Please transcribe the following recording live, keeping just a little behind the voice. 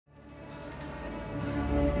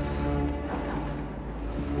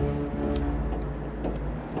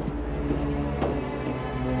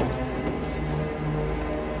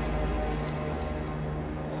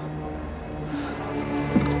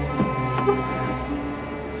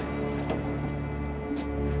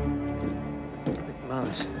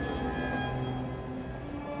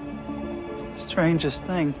strangest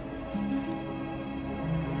thing.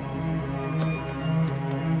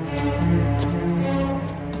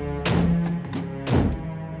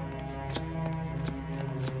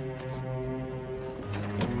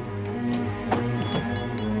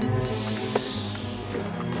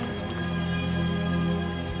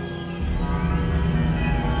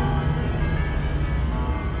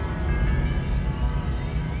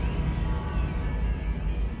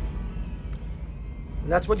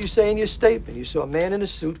 And that's what you say in your statement. You saw a man in a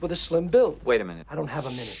suit with a slim build. Wait a minute. I don't have a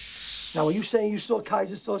minute. Now, are you saying you saw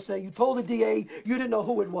Kaiser Sose? You told the DA you didn't know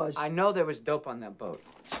who it was. I know there was dope on that boat.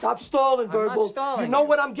 Stop stalling, I'm Verbal. not stalling. You know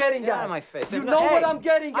what I'm getting Get at. out of my face. You know what I'm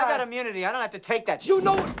getting at. I got immunity. I don't have to take that shit. You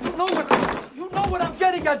know what I'm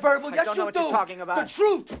getting at, Verbal. Yes, I don't know you what do. you're talking about. The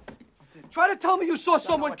truth. Try to tell me you saw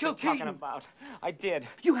someone kill Keaton. Keaton. About. I did.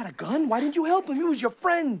 You had a gun. Why didn't you help him? He was your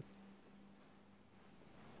friend.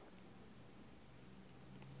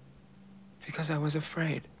 Because I was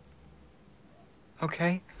afraid.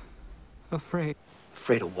 Okay? Afraid.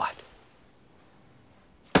 Afraid of what?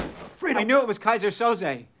 Afraid of... I knew it was Kaiser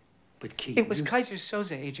Soze. But Keaton... It was Kaiser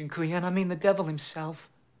Soze, Agent Kuyan. I mean, the devil himself.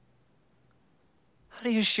 How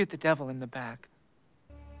do you shoot the devil in the back?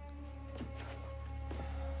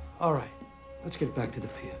 All right. Let's get back to the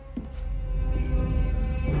pier.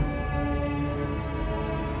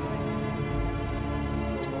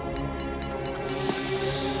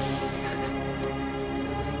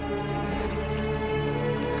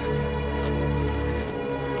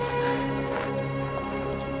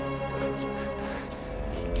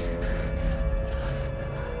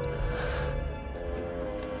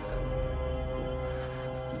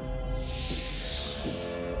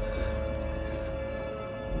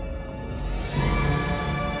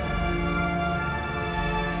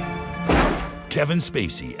 Kevin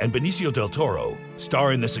Spacey and Benicio del Toro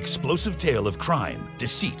star in this explosive tale of crime,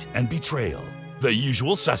 deceit, and betrayal. The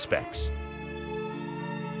Usual Suspects.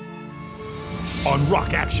 On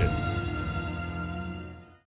Rock Action.